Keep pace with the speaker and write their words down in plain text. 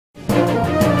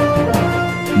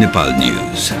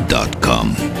nepalnews.com.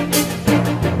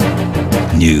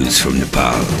 News from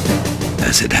Nepal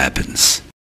as it happens.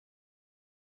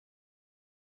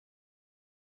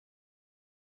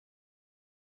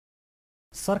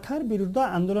 सरकार विरुद्ध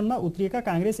आन्दोलनमा उत्रिएका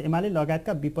कांग्रेस एमाले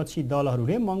लगायतका विपक्षी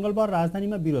दलहरूले मंगलबार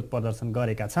राजधानीमा विरोध प्रदर्शन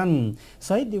गरेका छन्।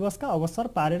 शहीद दिवसका अवसर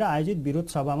पारेर आयोजित विरोध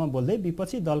सभामा बोल्दै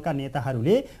विपक्षी दलका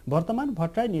नेताहरूले वर्तमान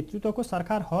भट्टराई नेतृत्वको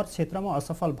सरकार हर क्षेत्रमा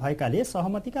असफल भएकाले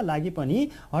सहमतिका लागि पनि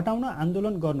हटाउन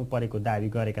आन्दोलन गर्नु परेको दावी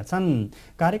गरेका छन्।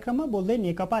 कार्यक्रममा बोल्दै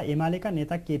नेकपा एमालेका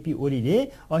नेता केपी ओलीले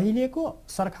अहिलेको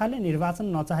सरकारले निर्वाचन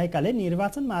नचाहेकाले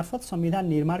निर्वाचन मार्फत संविधान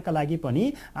निर्माणका लागि पनि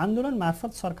आन्दोलन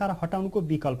मार्फत सरकार हटाउनुको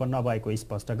विकल्प नभएको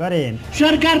स्पष्ट गरे।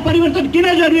 सरकार परिवर्तन किन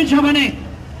जरुरी छ भने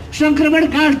संक्रमण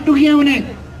काल टुक्याउने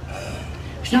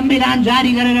संविधान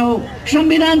जारी गरेर हो।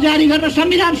 संविधान जारी गर्न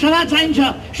संविधान सभा चाहिन्छ,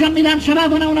 संविधान सभा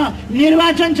बनाउन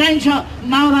निर्वाचन चाहिन्छ।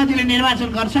 माओवादीले निर्वाचन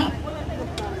गर्छ,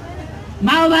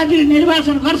 माओवादीले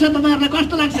निर्वाचन गर्छ। तपाईहरुलाई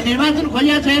कस्तो लाग्छ? निर्वाचन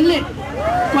खोजिया छ यसले।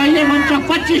 कहिले भन्छ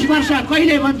 25 वर्ष,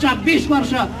 कहिले भन्छ 20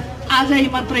 वर्ष, आजै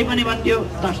मात्रै पनि भन्दियो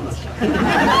 10 वर्ष।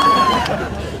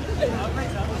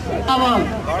 अब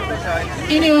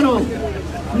यिनीहरू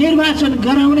निर्वाचन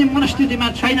गराउने मनस्थितिमा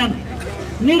छैनन्।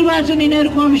 निर्वाचन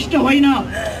यिनीहरूको अभिष्ट होइन,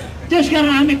 त्यसकारण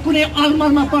हामी कुनै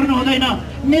अलमलमा पर्नु हुँदैन।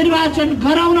 निर्वाचन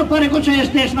गराउन परेको छ, यस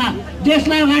देशमा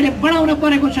देशलाई अगाडि बढाउन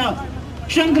परेको छ,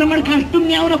 संक्रमणकाल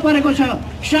टुङ्ग्याउन परेको छ,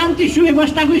 शान्ति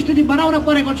सुव्यवस्थाको स्थिति बनाउन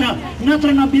परेको छ। नत्र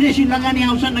न विदेशी लगानी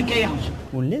आउँछ न केही आउँछ।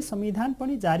 उनले संविधान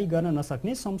पनि जारी गर्न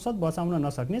नसक्ने, संसद बचाउन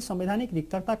नसक्ने, संवैधानिक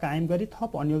रिक्तता कायम गरी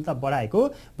थप अन्योलता बढाएको,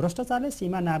 भ्रष्टाचारले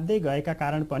सीमा नाप्दै गएका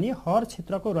कारण पनि हर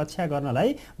क्षेत्रको रक्षा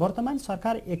गर्नलाई वर्तमान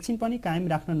सरकार एकछिन पनि कायम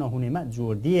राख्न नहुनेमा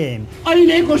जोड दिए।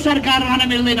 अहिलेको सरकार रहन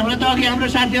मिल्दैन भने त अघि हाम्रो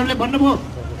साथीहरूले भन्नुभयो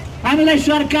हामीलाई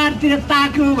सरकारतिर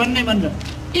ताक्यो भन्ने भन्छ।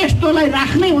 यस्तोलाई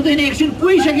राख्नै हुँदैन। एकछिन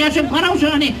कोइसकेको छ, बनाउँछ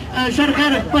अनि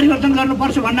सरकार परिवर्तन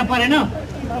गर्नुपर्छ भन्न परेन।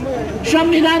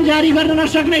 संविधान जारी गर्न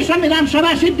नसक्ने, संविधान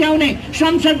सभा सिद्ध्याउने,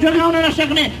 संसद जोगाउन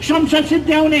नसक्ने, संसद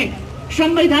सिद्ध्याउने,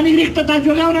 संवैधानिक रिक्तता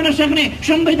जोगाउन नसक्ने,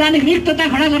 संवैधानिक रिक्तता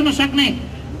खडा गर्न सक्ने,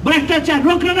 भ्रष्टाचार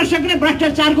रोक्न नसक्ने,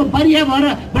 भ्रष्टाचारको बरिया भएर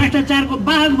भ्रष्टाचारको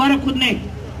बाघ भएर कुद्ने,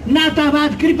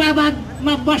 नातावाद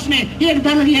कृपावादमा बस्ने, एक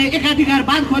दलीय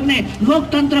एकाधिकारवाद खोज्ने,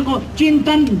 लोकतन्त्रको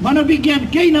चिन्तन मनोविज्ञान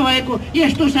केही नभएको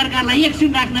यस्तो सरकारलाई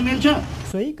एकछिन राख्न मिल्छ?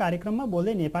 सोही कार्यक्रममा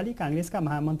बोल्दै नेपाली कांग्रेसका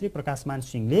महामन्त्री प्रकाशमान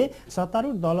सिंहले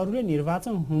सत्तारूढ दलहरूले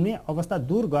निर्वाचन हुने अवस्था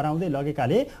दूर गराउँदै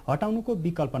लगेकाले हटाउनुको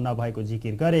विकल्प नभएको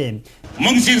जिकिर गरे।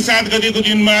 मंसिर 7 गतेको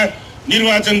दिनमा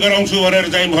निर्वाचन गराउँछु भनेर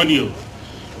चाहिँ भनियो।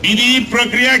 विधि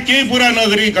प्रक्रिया केही पूरा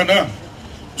नगरिकन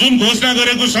जुन घोषणा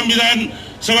गरेको संविधान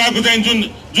सभाको चाहिँ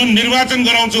जुन निर्वाचन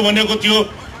गराउँछु भनेको थियो,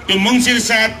 त्यो मंसिर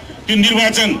 7 त्यो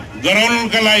निर्वाचन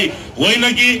गराउनका लागि होइन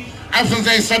कि आफ्नो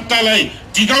चाहिँ सत्तालाई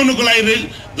टिकाउनको लागि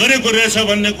गरेको रहेछ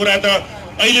भन्ने कुरा त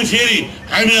अहिले फेरि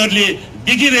हामीहरूले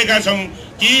देखिरहेका छौँ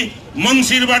कि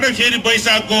मंसिरबाट फेरि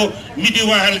वैशाखको मिति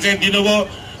उहाँहरूले चाहिँ दिनुभयो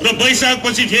र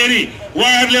वैशाखपछि फेरि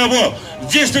उहाँहरूले अब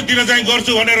ज्येष्ठतिर चाहिँ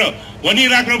गर्छु भनेर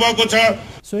भनिराख्नु भएको छ।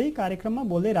 सोही कार्यक्रममा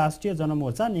बोल्दै राष्ट्रिय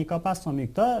जनमोर्चा, नेकपा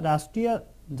संयुक्त, राष्ट्रिय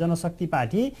जनशक्ति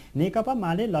पार्टी, नेकपा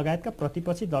माले लगायतका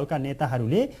प्रतिपक्षी दलका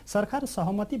नेताहरूले सरकार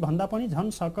सहमति भन्दा पनि झन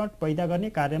सङ्कट पैदा गर्ने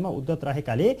कार्यमा उद्धत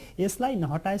रहेकाले यसलाई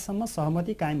नहटाएसम्म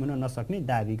सहमति कायम हुन नसक्ने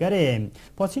दावी गरे।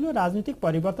 पछिल्लो राजनीतिक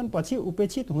परिवर्तनपछि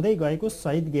उपेक्षित हुँदै गएको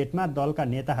शहीद गेटमा दलका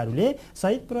नेताहरूले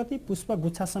शहीदप्रति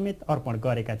पुष्पगुच्छा समेत अर्पण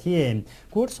गरेका थिए।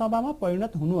 कोट सभामा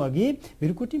परिणत हुनु अघि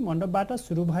भिरकुटी मण्डपबाट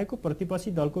सुरु भएको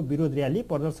प्रतिपक्षी दलको विरोध र्याली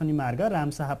प्रदर्शनी मार्ग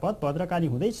रामशाहपथ भद्रकाली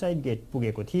हुँदै शहीद गेट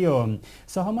पुगेको थियो।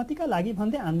 सहमतिका लागि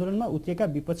भन्दै आन्दोलनमा उत्रिएका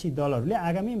विपक्षी दलहरूले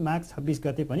आगामी माघ 26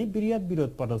 गते पनि बृहत विरोध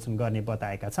प्रदर्शन गर्ने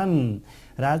बताएका छन्।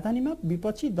 राजधानीमा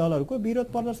विपक्षी दलहरूको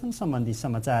विरोध प्रदर्शन सम्बन्धी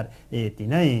समाचार यति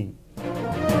नै।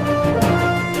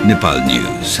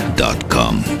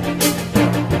 nepalnews.com.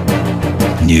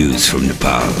 News from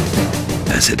Nepal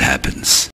as it happens.